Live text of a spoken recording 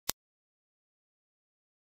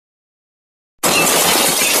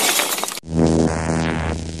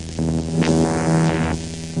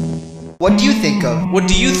What do you think of? What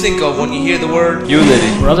do you think of when you hear the word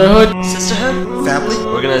unity, brotherhood, sisterhood, family,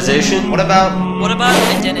 organization? What about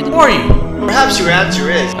identity? Who are you? Perhaps your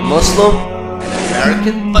answer is a Muslim, an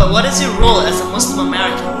American? But what is your role as a Muslim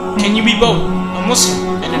American? Can you be both a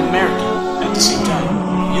Muslim and an American at the same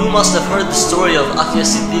time? You must have heard the story of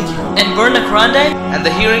Yasin And burn the Quran Day? And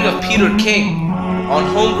the hearing of Peter King on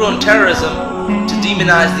homegrown terrorism to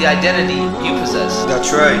demonize the identity you possess.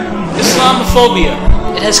 That's right. Islamophobia.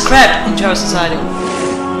 It has crept into our society.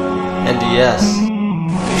 And yes,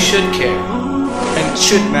 you should care. And it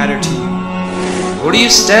should matter to you. Where do you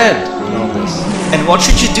stand in all this? And what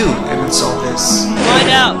should you do amidst all this?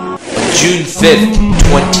 Find out. On June 5th,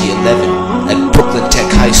 2011, at Brooklyn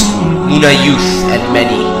Tech High School, Muna Youth and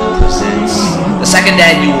Many presents the second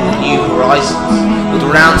annual New Horizons, with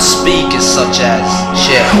renowned speakers such as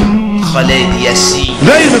Shaykh, Khalid, Yasin.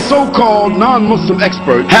 They, the so-called non-Muslim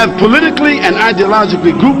experts, have politically and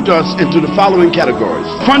ideologically grouped us into the following categories: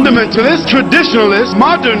 fundamentalists, traditionalists,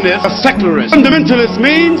 modernists, secularists. Fundamentalist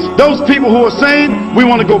means those people who are saying we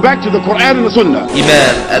want to go back to the Quran and the Sunnah.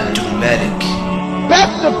 Imam Abdul Malik.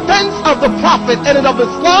 Best defense of the Prophet and of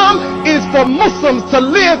Islam is for Muslims to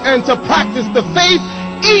live and to practice the faith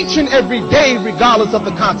each and every day, regardless of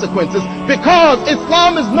the consequences, because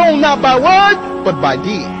Islam is known not by word but by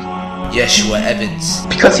deed. Yeshua Evans.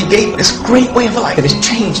 Because he gave this great way of life that has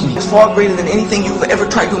changed me. It's far greater than anything you've ever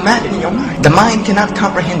tried to imagine in your mind. The mind cannot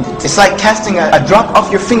comprehend it. It's like casting a drop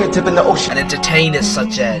off your fingertip in the ocean. And entertainers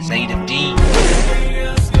such as Deen.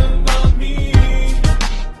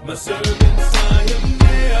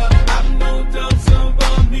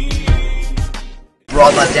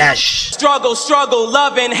 Brother Dash. Struggle, struggle,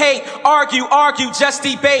 love and hate. Argue, argue, just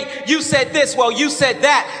debate. You said this, well, you said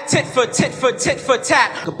that. Tit for tit for tit for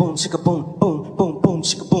tat. Boom, shika boom, boom, boom, boom,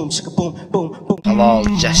 shika boom, boom, boom. Halal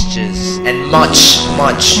Jesters. And much,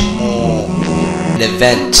 much more. An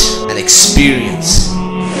event, an experience,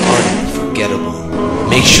 unforgettable.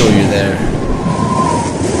 Make sure you're there.